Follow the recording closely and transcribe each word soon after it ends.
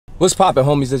What's poppin',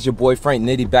 homies? It's your boy Frank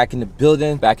Nitty back in the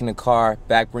building, back in the car,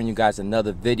 back bringing you guys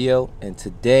another video. And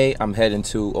today I'm heading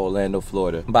to Orlando,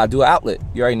 Florida. I'm about to do an outlet.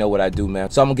 You already know what I do,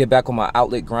 man. So I'm gonna get back on my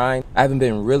outlet grind. I haven't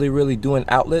been really doing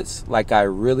outlets like I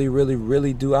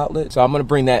really do outlets. So I'm gonna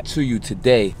bring that to you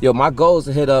today. Yo, my goal is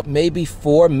to hit up maybe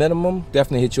 4 minimum.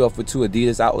 Definitely hit you up for 2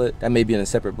 Adidas outlet. That may be in a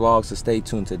separate blog, so stay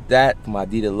tuned to that for my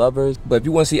Adidas lovers. But if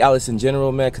you wanna see outlets in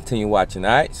general, man, continue watching,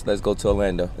 all right? So let's go to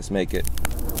Orlando. Let's make it.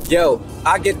 Yo,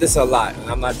 I get this a lot, and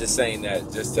I'm not just saying that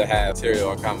just to have material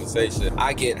or conversation.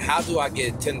 How do I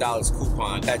get $10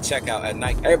 coupon at checkout at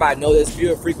Nike? Everybody know this. If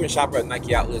you're a frequent shopper at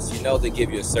Nike outlets, you know they give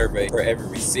you a survey for every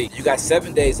receipt. You got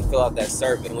 7 days to fill out that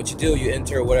survey. And what you do, you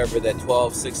enter whatever that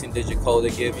 12, 16-digit code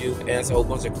they give you, answer a whole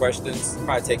bunch of questions. It'll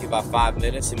probably take you about 5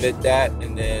 minutes. Submit that,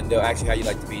 and then they'll ask you how you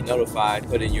like to be notified.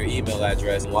 Put in your email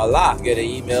address, and voila, you get an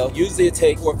email. Usually it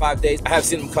takes 4 or 5 days. I have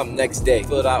seen them come next day.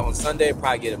 Fill it out on Sunday,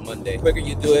 probably get it Monday. The quicker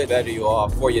you do it, better you are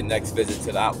for your next visit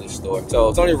to the outlet store. So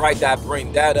it's only right that I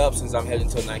bring that up since I'm heading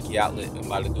to a Nike outlet. I'm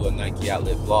about to do a Nike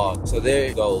outlet vlog. So there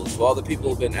it goes. For all the people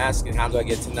who've been asking, how do I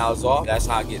get $10 off? That's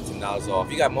how I get $10 off.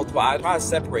 If you got multiple items, try to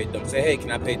separate them. Say, hey, can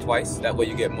I pay twice? That way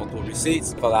you get multiple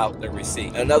receipts. Fill out the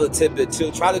receipt. Another tidbit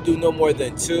too, try to do no more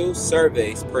than 2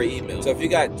 surveys per email. So if you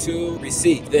got 2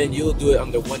 receipts, then you'll do it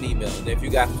under 1 email. And if you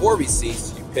got 4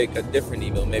 receipts, you pick a different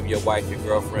email, maybe your wife, your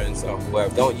girlfriends, or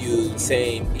whoever. Don't use the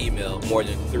same email more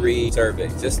than 3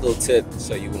 surveys. Just a little tip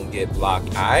so you won't get blocked.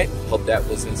 All right, hope that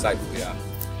was insightful, y'all.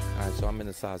 All right, so I'm in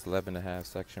the size 11.5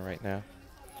 section right now.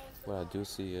 What I do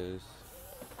see is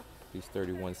these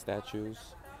 31 statues,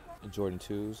 Jordan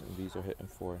 2s, and these are hitting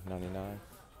for $99.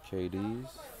 KDs.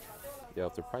 Yeah,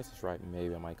 if the price is right,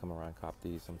 maybe I might come around and cop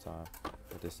these sometime,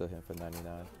 but they're still hitting for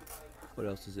 $99. What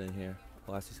else is in here?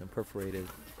 Oh, I see some perforated.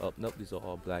 Oh, nope, these are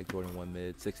all black Jordan 1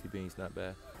 mid. 60 beans, not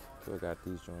bad. So I got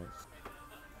these joints.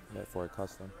 Meant for a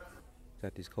custom.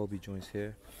 Got these Kobe joints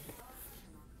here.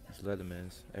 These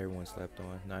Leathermans, everyone slept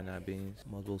on. 99 beans.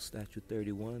 Multiple statue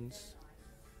 31s.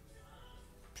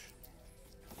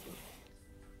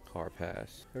 Hard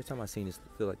pass. Every time I seen this,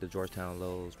 I feel like the Georgetown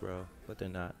lows, bro. But they're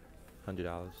not.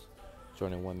 $100.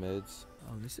 Jordan 1 mids.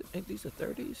 Oh, ain't these the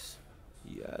 30s?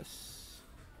 Yes.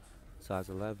 Size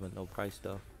 11, no price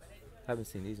though. Haven't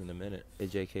seen these in a minute.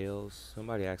 AJKOs.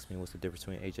 Somebody asked me what's the difference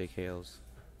between AJKOs.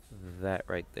 That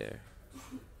right there.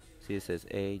 See, it says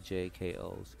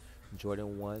AJKOs.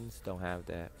 Jordan 1s don't have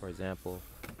that. For example,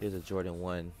 here's a Jordan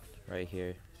 1 right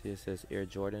here. See, it says Air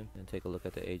Jordan. And take a look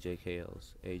at the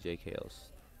AJKOs. AJKOs.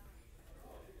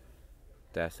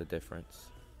 That's the difference.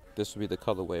 This would be the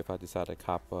colorway if I decide to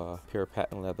cop pure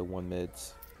patent leather 1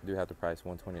 mids. I do have the price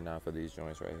 $129 for these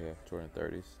joints right here, Jordan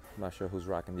 30s. I'm not sure who's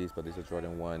rocking these, but these are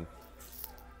Jordan 1.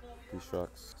 These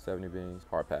trucks, 70 beans,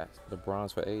 hard pass. The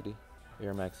bronze for 80.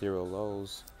 Air Max Zero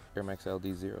lows, Air Max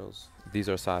LD Zeros. These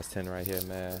are size 10 right here,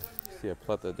 man. See a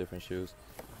plethora of different shoes.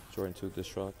 Jordan 2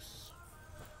 Destructs,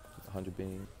 100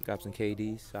 beans. Got some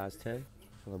KDs, size 10.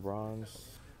 LeBrons,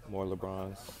 more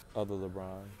LeBrons, other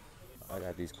LeBrons. I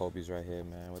got these Kobe's right here,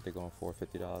 man. What they going for?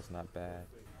 $50, not bad.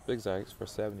 Big Zikes for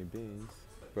 70 beans.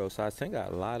 Bro, size 10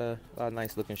 got a lot of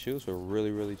nice looking shoes for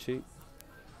really cheap.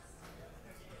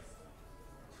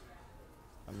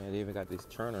 I mean, they even got these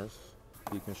Turners,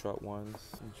 deconstruct ones,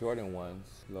 Jordan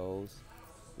 1s, lows.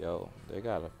 Yo, they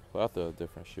got a plethora of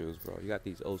different shoes, bro. You got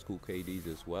these old school KDs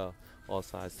as well. All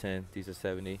size 10. These are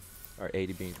 70 or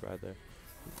 80 beans rather.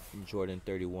 Jordan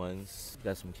 31s.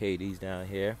 Got some KDs down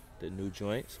here. The new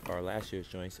joints are last year's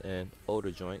joints and older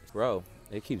joints. Bro,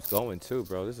 it keeps going too,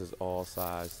 bro. This is all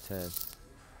size 10.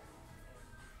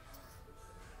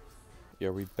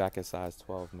 Yo, we back at size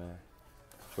 12, man.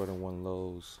 Jordan 1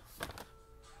 lows,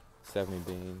 70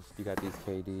 beans. You got these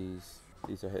KDs.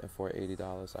 These are hitting for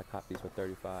 $80. I copped these for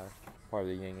 $35. Part of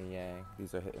the yin and yang.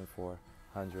 These are hitting for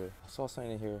 $100. I saw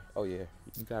something in here. Oh yeah,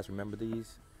 you guys remember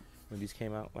these when these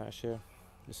came out last year?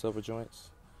 The silver joints.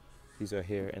 These are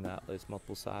here in outlets,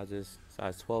 multiple sizes.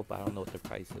 Size 12, but I don't know what the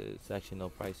price is. There's actually no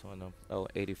price on them. Oh,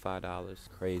 $85.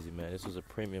 Crazy, man. This was a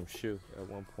premium shoe at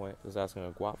one point. I was asking a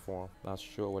guap for them. Not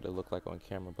sure what it looked like on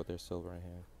camera, but they're silver in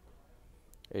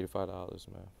here. $85,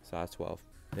 man. Size 12.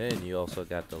 Then you also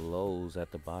got the lows at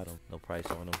the bottom. No price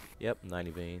on them. Yep,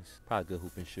 90 beans. Probably good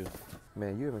hooping shoe.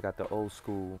 Man, you even got the old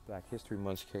school Black History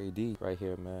Month KD right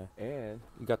here, man. And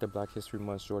you got the Black History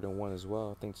Month Jordan 1 as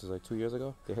well. I think this is like 2 years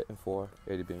ago. They're hitting for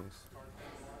 80 beans.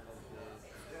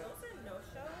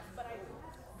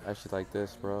 I actually like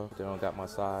this, bro. They don't got my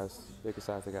size. Bigger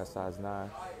size, they got size 9.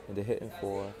 And they're hitting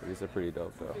for, these are pretty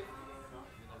dope though.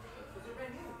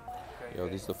 Yo,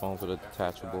 these are the phones with a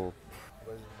detachable.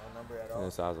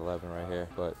 And size 11 right here,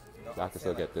 but I can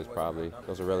still get this probably.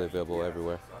 Those are really available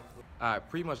everywhere. All right,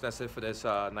 pretty much that's it for this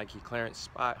Nike clearance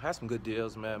spot. Had some good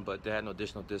deals, man, but they had no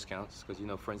additional discounts because, you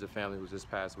know, friends and family was this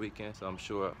past weekend, so I'm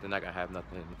sure they're not gonna have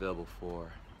nothing available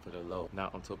for the low,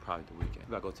 not until probably the weekend.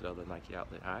 We gotta go to the other Nike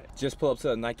outlet. All right, just pull up to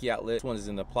the Nike outlet. This one is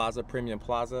in the Plaza, Premium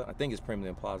Plaza. I think it's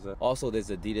Premium Plaza. Also, there's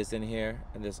Adidas in here,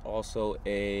 and there's also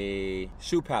a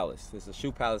Shoe Palace. There's a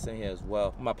Shoe Palace in here as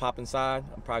well. I'm gonna pop inside.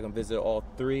 I'm probably gonna visit all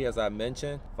three as I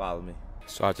mentioned. Follow me.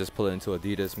 So I just pull it into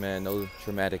Adidas, man. No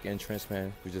dramatic entrance,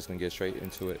 man. We're just gonna get straight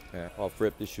into it, man. Off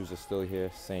rip, these shoes are still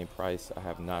here, same price. I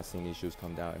have not seen these shoes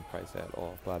come down in price at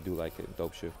all, but I do like it.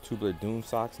 Dope shoe. Tubular Doom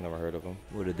socks, never heard of them.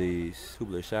 What are these?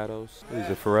 Tubular Shadows. These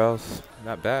are Pharrell's.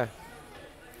 Not bad.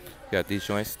 You got these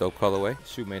joints, dope colorway.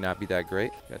 Shoe may not be that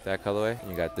great. You got that colorway, and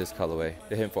you got this colorway.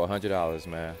 They're hitting for $100,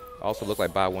 man. Also look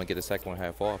like buy one, get the second one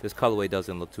half off. This colorway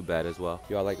doesn't look too bad as well.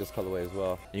 Y'all like this colorway as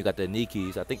well. And you got the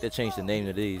Nikes. I think they changed the name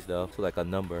of these though to like a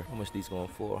number. How much these going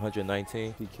for?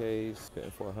 119. PKs getting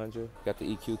for 100. Got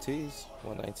the EQTs,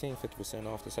 119, 50%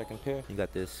 off the second pair. You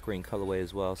got this green colorway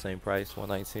as well, same price,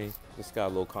 119. This got a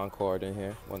little Concord in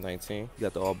here, 119. You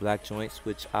got the all black joints,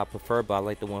 which I prefer, but I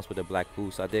like the ones with the black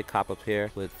boots. I did cop a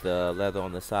pair with the leather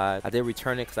on the side. I did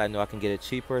return it because I know I can get it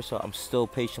cheaper, so I'm still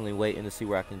patiently waiting to see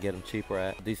where I can get them cheaper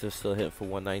at. These are still hitting for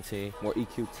 119. More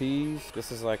EQTs.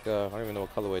 This is like a, I don't even know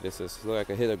what colorway this is. It's like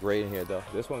a hit of gray in here though.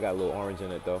 This one got a little orange in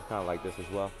it though. Kind of like this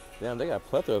as well. Damn, they got a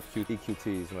plethora of cute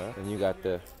EQTs, man. And you got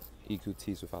the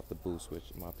EQTs without the boost,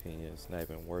 which in my opinion is not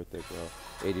even worth it,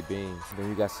 bro. 80 beans. Then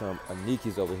you got some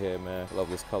Nikes over here, man. Love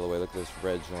this colorway. Look at this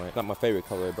red joint. Not my favorite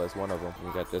colorway, but it's one of them.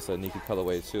 You got this Nike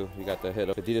colorway too. You got the hit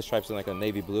of Adidas stripes in like a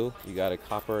navy blue. You got a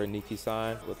copper Nike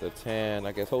sign with a tan,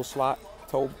 I guess, toe slot.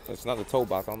 It's not a toe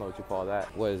box. I don't know what you call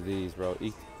that. What is these, bro?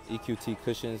 EQT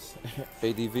cushions,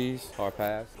 ADVs, hard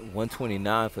pass.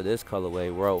 129 for this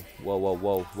colorway, bro. Whoa, whoa,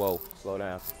 whoa, whoa. Slow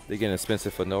down. They're getting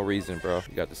expensive for no reason, bro.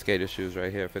 You got the skater shoes right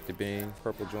here, 50 beans,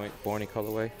 purple joint, Borny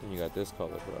colorway. And you got this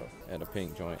color, bro, and a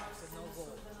pink joint,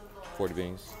 40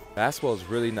 beans. Basketball is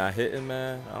really not hitting,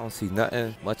 man. I don't see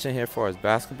nothing much in here for as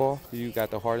basketball. You got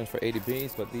the Hardens for 80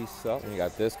 beans, but these suck. And you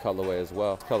got this colorway as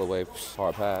well. Colorway,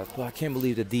 hard pass. But I can't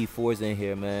believe the D4's in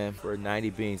here, man, for 90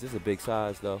 beans. This is a big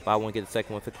size, though. If I want to get the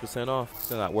second one 50% off,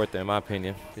 still not worth it, in my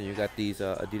opinion. Then you got these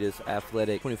Adidas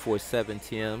Athletic 24/7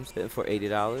 TMs hitting for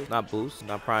 $80. Not Boost,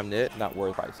 not Prime Knit, not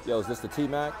worth price. Yo, is this the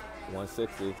T-Mac?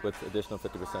 160 with additional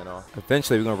 50% off.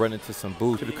 Eventually we're gonna run into some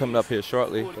boots. Should be coming up here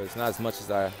shortly, but it's not as much as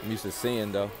I'm used to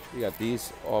seeing though. You got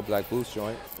these all black boots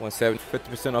joint, 170,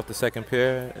 50% off the second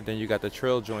pair, and then you got the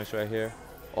trail joints right here,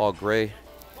 all gray.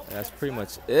 And that's pretty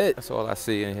much it. That's all I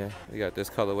see in here. You got this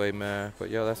colorway, man. But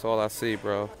yo, that's all I see,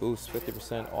 bro. Boost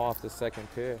 50% off the second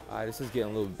pair. All right, this is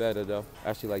getting a little better though. I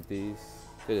actually like these.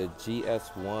 They're the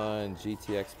GS1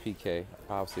 GTX PK.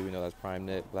 Obviously, we know that's Prime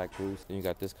Knit, black boost. Then you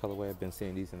got this colorway. I've been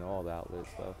seeing these in all the outlets.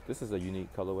 So this is a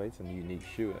unique colorway. It's a unique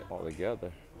shoe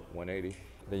altogether. 180.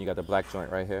 Then you got the black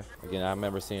joint right here. Again, I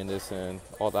remember seeing this in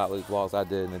all the outlets walls I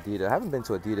did in Adidas. I haven't been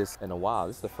to Adidas in a while.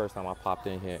 This is the first time I popped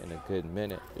in here in a good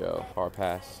minute. Yo, hard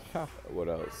pass. What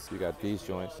else? You got these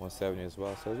joints, 170 as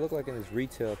well. So it looked like in this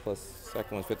retail plus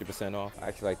second one's 50% off. I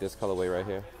actually like this colorway right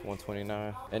here,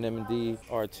 129. NMD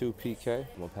R2 PK. I'm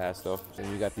gonna pass though. Then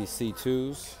you got these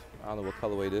C2s. I don't know what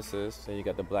colorway this is. Then you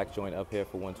got the black joint up here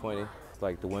for 120. It's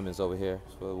like the women's over here.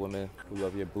 For the women who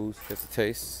love your boost, gets a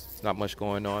taste. It's not much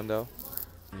going on though.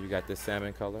 You got this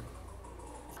salmon color.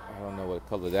 I don't know what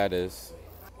color that is.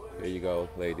 There you go,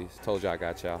 ladies. Told y'all I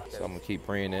got y'all, so I'm gonna keep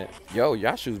bringing it. Yo,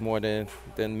 y'all shoes more than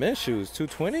men's shoes,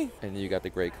 220? And you got the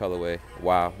great colorway.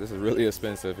 Wow, this is really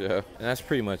expensive, yo. And that's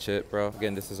pretty much it, bro.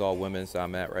 Again, this is all women's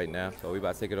I'm at right now. So we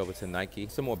about to take it over to Nike.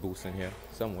 Some more boosts in here,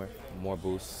 somewhere. More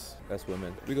boosts. That's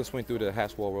women. We gonna swing through the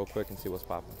hash wall real quick and see what's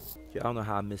popping. Yeah, I don't know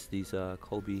how I missed these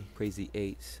Kobe Crazy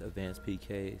 8s advanced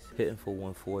PKs. Hitting for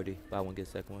 140. Buy one, get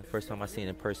second one. First time I seen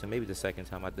in person, maybe the second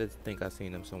time. I did think I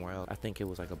seen them somewhere else. I think it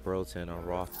was like a Burlington or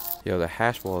Roth. Yo, the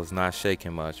hash wall is not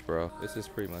shaking much, bro. This is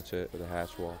pretty much it for the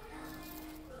hash wall.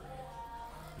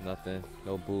 Nothing,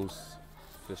 no boost.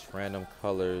 Just random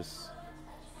colors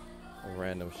and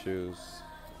random shoes.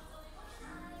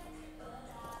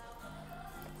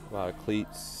 A lot of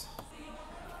cleats.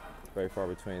 Very far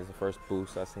between. It's the first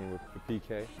boost I seen with the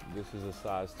PK. This is a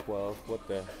size 12. What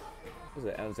the? What is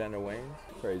it? Alexander Wayne?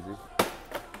 Crazy.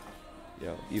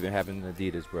 Yo, even having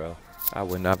Adidas, bro. I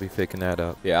would not be picking that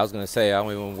up. Yeah, I was gonna say I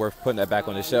don't even worth putting that back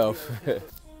on the shelf.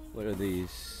 What are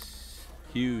these?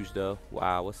 Huge though.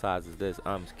 Wow, what size is this?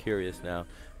 I'm curious now.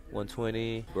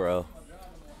 120, bro.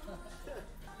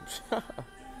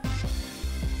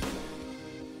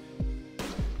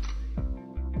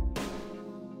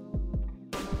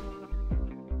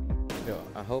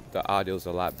 hope the audio's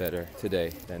a lot better today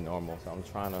than normal. So I'm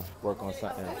trying to work on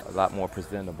something a lot more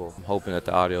presentable. I'm hoping that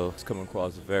the audio is coming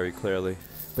across very clearly.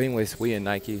 But anyways, we in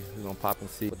Nike. We're gonna pop and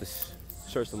see what this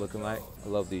shirts are looking like. I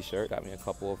love these shirts. Got me a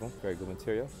couple of them. Very good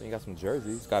material. Then you got some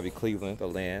jerseys. It's gotta be Cleveland, the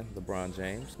land, LeBron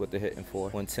James. What they're hitting for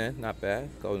 110, not bad.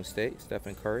 Golden State,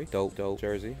 Stephen Curry. Dope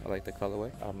jersey. I like the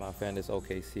colorway. I'm not a fan of this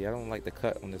OKC. I don't like the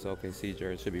cut on this OKC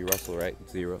jersey. Should be Russell, right?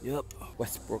 0. Yep.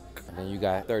 Westbrook. And then you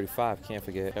got 35. Can't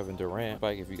forget Kevin Durant.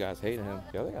 Like if you guys hated him.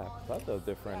 Yo, they got lots of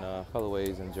different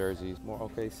colorways and jerseys. More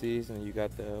OKCs. And you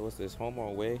got the, what's this, home or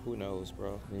away? Who knows,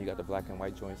 bro? And then you got the black and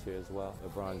white joints here as well.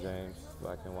 LeBron James,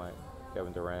 black and white.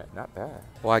 Kevin Durant, not bad.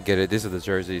 Well, I get it. These are the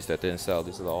jerseys that didn't sell.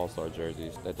 These are the All-Star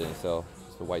jerseys that didn't sell.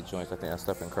 It's the white joints. I think that's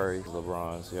Stephen Curry,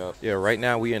 LeBron's. Yep. Yeah, right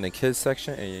now we in the kids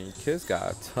section, and kids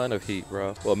got a ton of heat,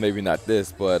 bro. Well, maybe not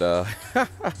this, but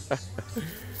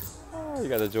you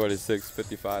got the Jordan 6,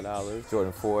 $55.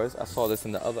 Jordan 4s. I saw this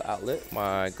in the other outlet.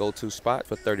 My go-to spot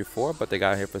for $34, but they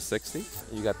got it here for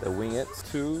 $60. You got the Wingets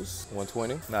 2s,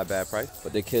 $120. Not a bad price.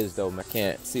 But the kids though, man, I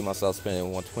can't see myself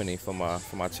spending $120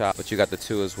 for my child. But you got the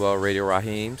 2 as well, Radio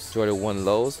Raheem's. Jordan 1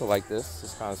 lows. I like this.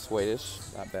 It's kind of suede-ish.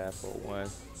 Not bad for one.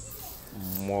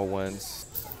 More ones.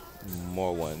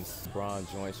 More ones. Bron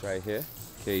joints right here.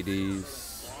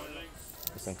 KD's.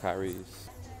 Some Kyrie's.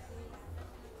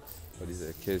 But these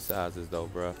are kid sizes though,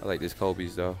 bro. I like these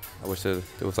Kobe's though. I wish there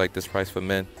was like this price for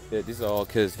men. Yeah, these are all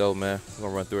kids though, man. I'm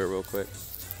gonna run through it real quick.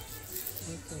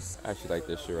 I actually like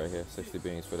this shoe right here. 60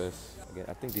 beans for this. Again,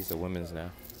 I think these are women's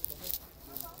now.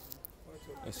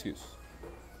 Excuse.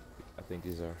 I think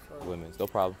these are women's. No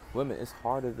problem. Women, it's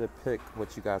harder to pick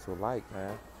what you guys would like,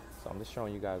 man. So I'm just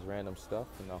showing you guys random stuff,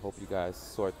 and I hope you guys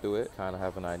sort through it. Kind of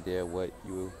have an idea what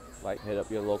you like. Hit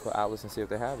up your local outlets and see if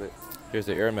they have it. Here's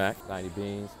the Air Max, 90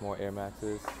 beans, more Air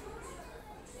Maxes.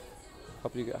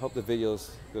 Hope the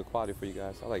video's good quality for you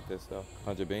guys. I like this though,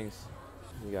 100 beans.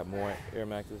 You got more Air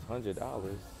Maxes, $100.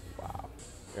 Wow.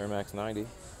 Air Max 90.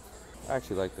 I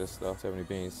actually like this though, 70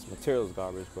 beans. Material's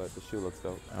garbage, but the shoe looks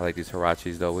dope. I like these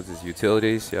Hirachis though. What's this,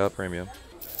 utilities? Yeah, premium.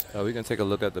 We can take a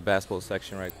look at the basketball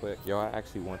section right quick. Yo, I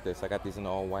actually want this. I got these in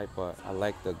all white, but I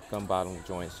like the gun bottom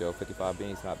joints, yo. 55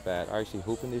 beans, not bad. I actually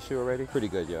hooping this shoe already. Pretty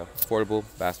good, yo. Affordable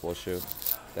basketball shoe.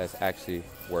 That's actually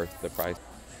worth the price.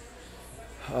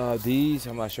 These,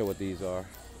 I'm not sure what these are.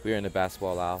 We're in the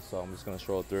basketball aisle, so I'm just gonna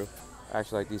stroll through. I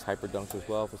actually like these Hyper Dunks as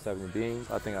well for 70 beans.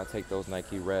 I think I'll take those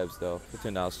Nike Revs though, for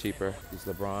 $10 cheaper. These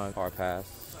LeBron Hard Pass.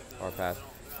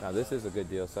 Now this is a good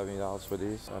deal, $70 for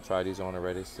these. I tried these on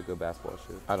already. It's a good basketball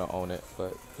shoe. I don't own it,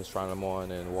 but just trying them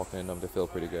on and walking in them, they feel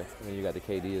pretty good. And then you got the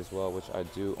KD as well, which I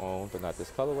do own, but not this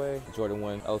colorway. Jordan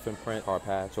 1 Elephant Print Hard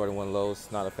Pass. Jordan 1 lows,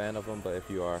 not a fan of them, but if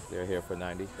you are, they're here for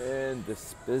 90. And the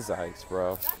Spiz Ice,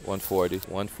 bro, 140.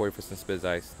 140 for some Spiz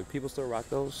Ice. Do people still rock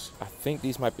those? I think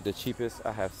these might be the cheapest.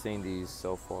 I have seen these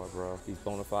so far, bro. These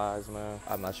Bonafides, man.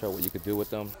 I'm not sure what you could do with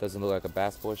them. Doesn't look like a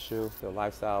basketball shoe. The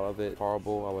lifestyle of it,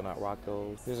 horrible. I would not rock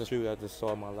those. Here's a shoe I just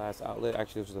saw in my last outlet.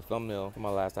 Actually, this was a thumbnail for my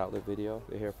last outlet video.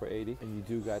 They're here for 80. And you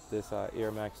do got this Air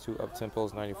Max 2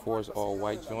 Up-Tempos 94s all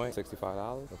white joint, $65.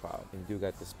 No problem. And you do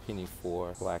got this Penny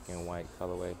 4 black and white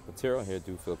colorway. Material here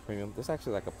do feel premium. This is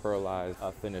actually like a pearlized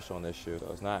finish on this shoe. So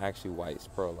it's not actually white, it's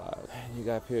pearlized. And you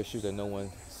got a pair of shoes that no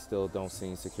one still don't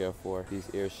seem to care for. These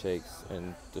Air Shakes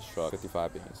and Destruct,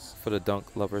 55 beans. For the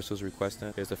dunk lovers who's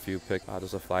requesting, here's a few picks.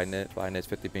 There's a Flyknit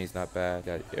 50 beans, not bad.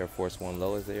 Got Air Force 1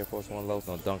 low. Is the Air Force 1 low?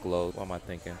 No, Dunk lows. What am I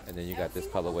thinking? And then you got this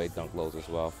colorway Dunk lows as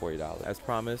well, $40. As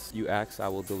promised, you ask, I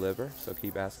will deliver. So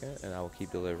keep asking, and I will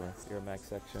keep delivering. Air Max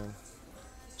section.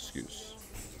 Excuse.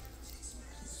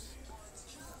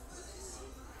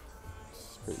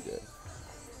 It's pretty good.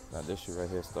 Now this shoe right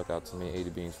here stuck out to me. 80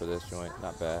 beans for this joint.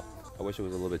 Not bad. I wish it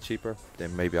was a little bit cheaper,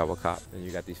 then maybe I will cop. Then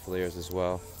you got these flares as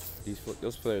well.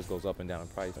 Those flares goes up and down in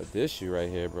price. This shoe right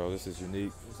here, bro, this is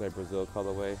unique. It's like Brazil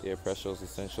colorway, Air Precious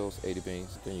Essentials, 80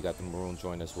 beans. Then you got the maroon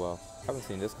joint as well. I haven't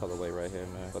seen this colorway right here,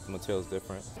 man, but the material's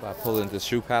different. If I pull into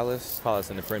Shoe Palace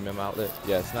in the premium outlet.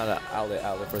 Yeah, it's not an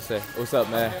outlet per se. What's up,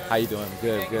 man? How you doing?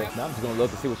 Good. Now I'm just gonna look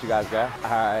and see what you guys got. All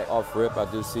right, off rip, I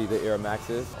do see the Air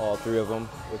Maxes, all 3 of them,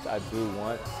 which I do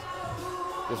want.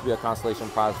 This will be a consolation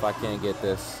prize if I can't get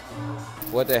this.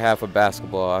 What they have for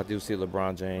basketball, I do see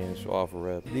LeBron James off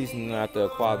rip. These are not the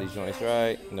quality joints,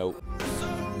 right? Nope.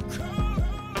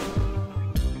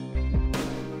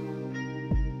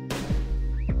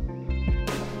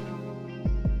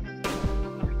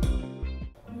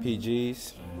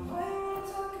 PGs.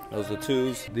 Those are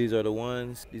 2s. These are the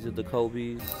 1s. These are the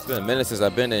Kobe's. It's been a minute since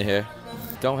I've been in here.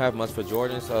 Don't have much for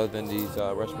Jordans other than these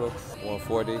Westbrooks.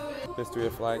 140. History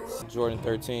of Flights. Jordan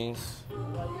 13s.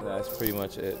 That's pretty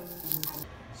much it.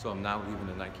 So I'm now leaving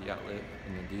the Nike outlet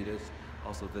in Adidas.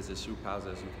 Also visit Shoe Pals,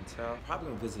 as you can tell. Probably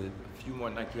gonna visit a few more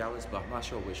Nike outlets, but I'm not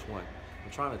sure which one.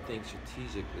 I'm trying to think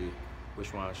strategically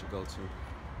which one I should go to,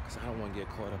 because I don't want to get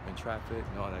caught up in traffic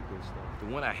and all that good stuff. The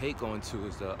one I hate going to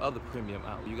is the other premium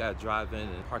outlet. You gotta drive in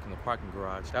and park in the parking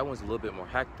garage. That one's a little bit more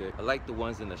hectic. I like the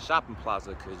ones in the shopping plaza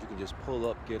because you can just pull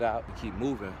up, get out, and keep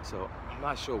moving. So I'm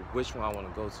not sure which one I want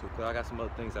to go to, because I got some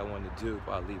other things I want to do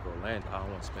before I leave Orlando. I don't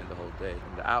want to spend the whole day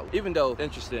in the outlet, even though it's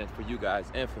interesting for you guys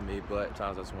and for me, but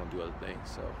sometimes I just want to do other things.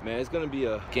 So man, it's gonna be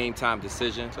a game time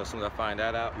decision. So as soon as I find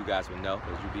that out, you guys will know,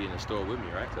 because you'll be in the store with me,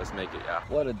 right? So let's make it, yeah.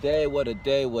 What a day, what a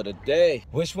day, what a day.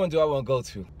 Which one do I want to go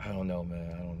to? I don't know,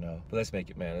 man. I don't know. But let's make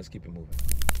it, man. Let's keep it moving.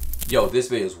 Yo, this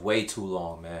video is way too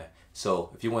long, man.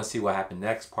 So if you want to see what happened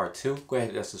next, part 2, go ahead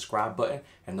and hit that subscribe button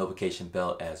and notification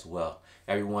bell as well.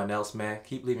 Everyone else, man,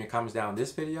 keep leaving comments down in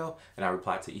this video, and I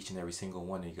reply to each and every single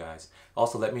one of you guys.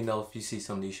 Also, let me know if you see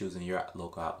some of these shoes in your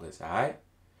local outlets, all right?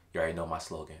 You already know my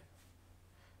slogan.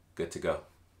 Good to go.